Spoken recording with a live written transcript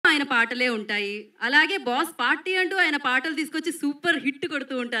ఆయన పాటలే ఉంటాయి. అలాగే బాస్ పార్టీ అంటూ ఆయన పాటలు తీసుకొచ్చి సూపర్ హిట్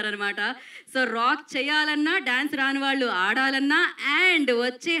కొడుతూ ఉంటారనమాట. సో రాక్ చేయాలన్నా, డాన్స్ రాని వాళ్ళు ఆడాలన్నా, అండ్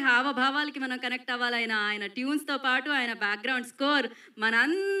వచ్చే హావభావాలకి మనం కనెక్ట్ అవ్వాలైనా ఆయన ట్యూన్స్తో పాటు ఆయన బ్యాక్గ్రౌండ్ స్కోర్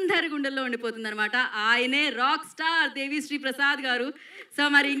మనందరి గుండెల్లో ఉండిపోతుందనమాట. ఆయనే రాక్ స్టార్ దేవిశ్రీ ప్రసాద్ గారు. సో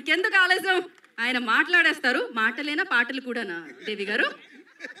మరి ఇంకెందుకు ఆలస్యం, ఆయన మాట్లాడేస్తారు. మాటలేనా పాటలు కూడానా దేవి గారు?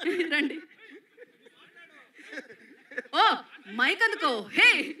 రండి. ఓ మైక్ అందుకో. హే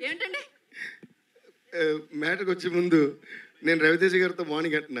ఏంటండి మ్యాటర్కి వచ్చే ముందు నేను రవితేజ గారితో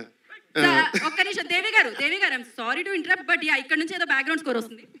మార్నింగ్ అంటున్నా. ఒక్క నిమిషం దేవి గారు I'm sorry to interrupt, but ఇక్కడ నుంచి ఏదో బ్యాక్గ్రౌండ్ స్కోర్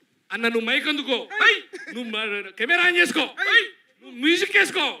వస్తుంది. అన్న నువ్వు మైక్ అందుకో, నువ్వు కెమెరా ఆన్ చేసుకో, నువ్వు మ్యూజిక్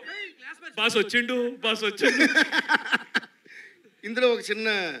వేసుకో. బాస్ వచ్చిండు. ఇందులో ఒక చిన్న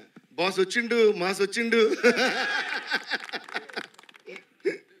బాస్ వచ్చిండు, మాస్ వచ్చిండు.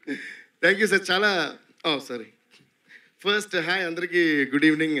 Thank you sir. చాలా సారీ ఫస్ట్ హాయ్ అందరికీ, గుడ్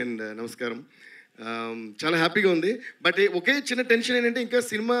ఈవినింగ్ అండ్ నమస్కారం. చాలా హ్యాపీగా ఉంది. బట్ ఒకే చిన్న టెన్షన్ ఏంటంటే ఇంకా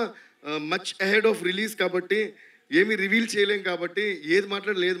cinema much ahead of release కాబట్టి ఏమీ రివీల్ చేయలేం కాబట్టి ఏది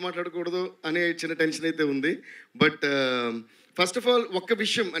మాట్లాడకూడదు అనే చిన్న టెన్షన్ అయితే ఉంది. బట్ ఫస్ట్ ఆఫ్ ఆల్ ఒక్క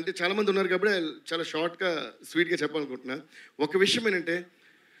విషయం, అంటే చాలామంది ఉన్నారు కాబట్టి చాలా షార్ట్గా స్వీట్గా చెప్పాలనుకుంటున్నా. ఒక విషయం ఏంటంటే,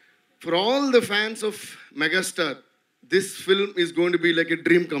 for all the fans of megastar this film is going to be like a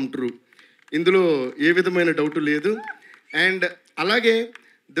dream come true. ఇందులో ఏ విధమైన డౌట్ లేదు. అండ్ అలాగే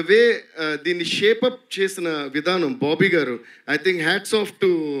ద వే దీన్ని షేపప్ చేసిన విధానం బాబీ గారు, I think hats off to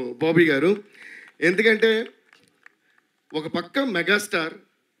Bobby గారు. ఎందుకంటే ఒక పక్క మెగాస్టార్,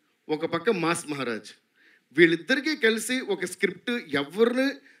 ఒక పక్క మాస్ మహారాజ్, వీళ్ళిద్దరికీ కలిసి ఒక స్క్రిప్ట్ ఎవరిని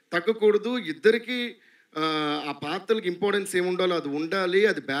తగ్గకూడదు, ఇద్దరికి ఆ పాత్రలకు ఇంపార్టెన్స్ ఏముండాలో అది ఉండాలి,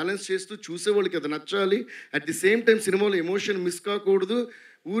 అది బ్యాలెన్స్ చేస్తూ చూసేవాళ్ళకి అది నచ్చాలి, అట్ ది సేమ్ టైం సినిమాలో ఎమోషన్ మిస్ కాకూడదు,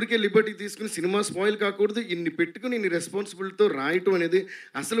 ఊరికే లిబర్టీ తీసుకుని సినిమా స్పాయిల్ కాకూడదు, ఇన్ని పెట్టుకుని ఇన్ని రెస్పాన్సిబిలిటీతో రాయటం అనేది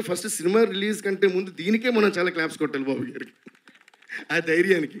అసలు ఫస్ట్ సినిమా రిలీజ్ కంటే ముందు దీనికే మనం చాలా క్లాప్స్ కొట్టాలి బాబు గారికి, ఆ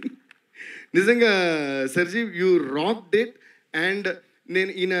ధైర్యానికి. నిజంగా సర్జీ యూ రాక్ డేట్. అండ్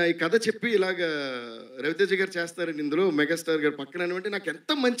నేను ఈ కథ చెప్పి ఇలాగ రవితేజ గారు చేస్తారండి ఇందులో మెగాస్టార్ గారు పక్కన అంటే నాకు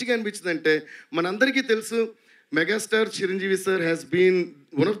ఎంత మంచిగా అనిపించింది అంటే, మనందరికీ తెలుసు megastar Chiranjeevi sir has been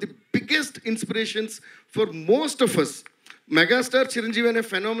one of the biggest inspirations for most of us. Megastar Chiranjeevi అనే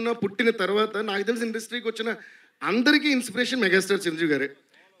ఫెనామినా పుట్టిన తర్వాత నాకు తెలిసి ఇండస్ట్రీకి వచ్చిన అందరికీ ఇన్స్పిరేషన్ మెగాస్టార్ చిరంజీవి గారే,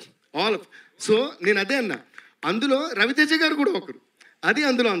 ఆల్ ఆఫ్. సో నేను అదే అన్నా, అందులో రవితేజ గారు కూడా ఒకరు, అది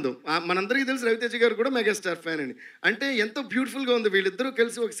అందులో అందం. మనందరికీ తెలుసు రవితేజ గారు కూడా మెగాస్టార్ ఫ్యాన్ అని. అంటే ఎంతో బ్యూటిఫుల్గా ఉంది వీళ్ళిద్దరూ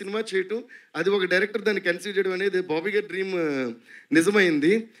కలిసి ఒక సినిమా చేయటం, అది ఒక డైరెక్టర్ దాన్ని కన్సిడర్ చేయడం అనేది బాబీ గారి డ్రీమ్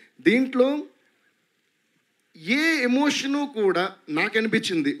నిజమైంది. దీంట్లో ఏ ఎమోషను కూడా నాకు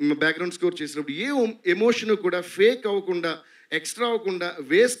అనిపించింది బ్యాక్గ్రౌండ్ స్కోర్ చేసినప్పుడు, ఏ ఎమోషను కూడా ఫేక్ అవ్వకుండా, ఎక్స్ట్రా అవ్వకుండా,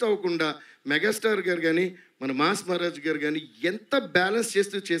 వేస్ట్ అవ్వకుండా మెగాస్టార్ గారు కానీ మన మాస్ మహారాజ్ గారు కానీ ఎంత బ్యాలెన్స్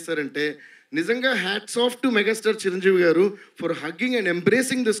చేస్తూ చేశారంటే నిజంగా hats off to megastar Chiranjeevi గారు for hugging and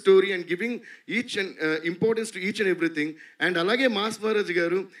embracing the story and giving each and importance to each and everything. And అలాగే మాస్ మహారాజ్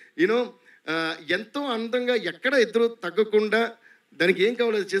గారు యూనో ఎంతో అందంగా ఎక్కడ ఇద్దరు తగ్గకుండా దానికి ఏం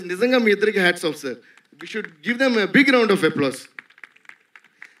కావాలో చేసి నిజంగా మీ ఇద్దరికి hats off sir. We should give them big round of applause.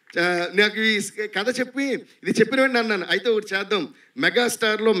 నాకు ఈ కథ చెప్పి ఇది చెప్పిన వెంటనే అన్నాను, అయితే ఒకటి చేద్దాం,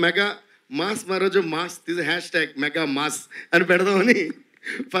 మెగాస్టార్లో మెగా, మాస్ మహారాజ్ మాస్, ఇది హ్యాష్ ట్యాగ్ మెగా మాస్ అని పెడదామని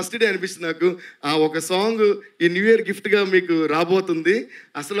ఫస్ట్ డే అనిపిస్తుంది నాకు. ఆ ఒక సాంగ్ ఈ న్యూ ఇయర్ గిఫ్ట్గా మీకు రాబోతుంది.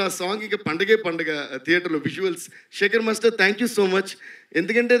 అసలు ఆ సాంగ్ ఇంకా పండగే పండగ థియేటర్లో visuals. Shekhar master thank you so much.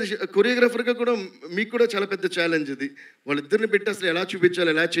 ఎందుకంటే కొరియోగ్రాఫర్గా కూడా మీకు కూడా చాలా పెద్ద ఛాలెంజ్ ఇది, వాళ్ళిద్దరిని పెట్టి అసలు ఎలా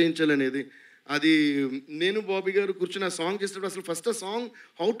చూపించాలి, ఎలా చేయించాలి అనేది. అది నేను బాబీ గారు కూర్చుని ఆ సాంగ్ చేసినప్పుడు అసలు ఫస్ట్ ఆ song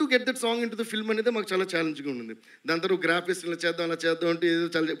how to get that song in to the film అనేది మాకు చాలా ఛాలెంజ్గా ఉంది. దాని తర్వాత గ్రాఫిక్స్ ఇలా చేద్దాం అలా చేద్దాం అంటే ఏదో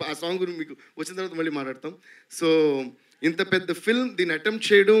చాలా ఆ సాంగ్ గురించి మీకు వచ్చిన తర్వాత మళ్ళీ మాట్లాడతాం. సో ఇంత పెద్ద ఫిల్మ్ దీన్ని అటెంప్ట్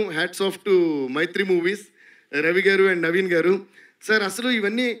చేయడం hats off to Mythri movies, Ravi గారు అండ్ నవీన్ గారు. సార్ అసలు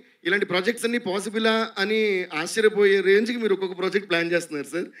ఇవన్నీ ఇలాంటి ప్రాజెక్ట్స్ అన్నీ పాసిబులా అని ఆశ్చర్యపోయే రేంజ్కి మీరు ఒక్కొక్క ప్రాజెక్ట్ ప్లాన్ చేస్తున్నారు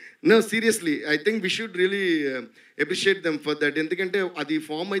sir. No seriously I think we should really appreciate them for that. ఎందుకంటే అది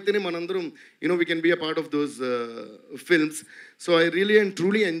ఫామ్ అయితేనే మనందరం you know we can be a part of those films. So I really and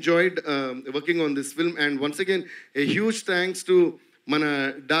truly enjoyed working on this film. And once again a huge thanks to మన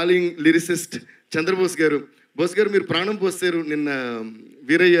darling lyricist Chandrabose గారు. బోస్ గారు మీరు ప్రాణం పోస్తారు నిన్న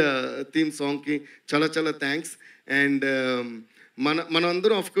వీరయ్య థీమ్ సాంగ్కి, చాలా చాలా థ్యాంక్స్. అండ్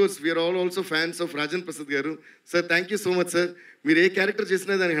మనందరం of course we are also fans of Rajan Prasad గారు. Sir thank you so much sir. మీరు ఏ క్యారెక్టర్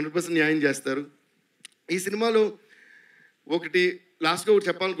చేసినా దానికి 100% న్యాయం చేస్తారు. ఈ సినిమాలో ఒకటి లాస్ట్గా ఒకటి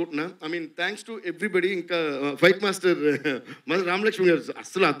చెప్పాలనుకుంటున్నా, I mean thanks to everybody. ఇంకా ఫైట్ మాస్టర్ మన రామలక్ష్మి గారు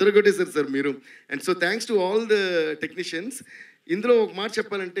అసలు అద్దరు కొట్టేశారు సార్ మీరు. And so thanks to all the technicians. ఇందులో ఒక మాట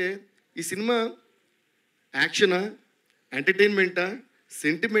చెప్పాలంటే, ఈ cinema యాక్షనా, ఎంటర్టైన్మెంటా,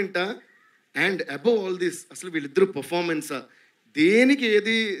 సెంటిమెంటా and above all this అసలు వీళ్ళిద్దరు పర్ఫార్మెన్సా, దేనికి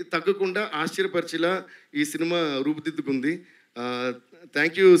ఏది తగ్గకుండా ఆశ్చర్యపరిచేలా ఈ cinema రూపుదిద్దుకుంది.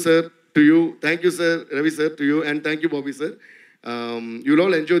 Thank you sir to you, thank you sir Ravi sir to you, and thank you Bobby sir. You'll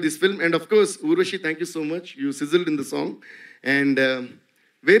all enjoy this film, and of course Urvashi, thank you so much, you sizzled in the song. And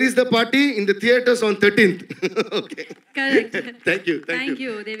where is the party? In the theaters on 13th. Okay, correct. thank you. Thank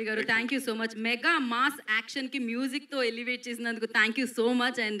you దేవి గారు, thank you so much. Mega mass action కి music తో elevate చేసినందుకు thank you so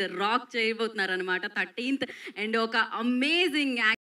much. And rock చేయబోతున్నారు అనమాట 13th, and ఒక amazing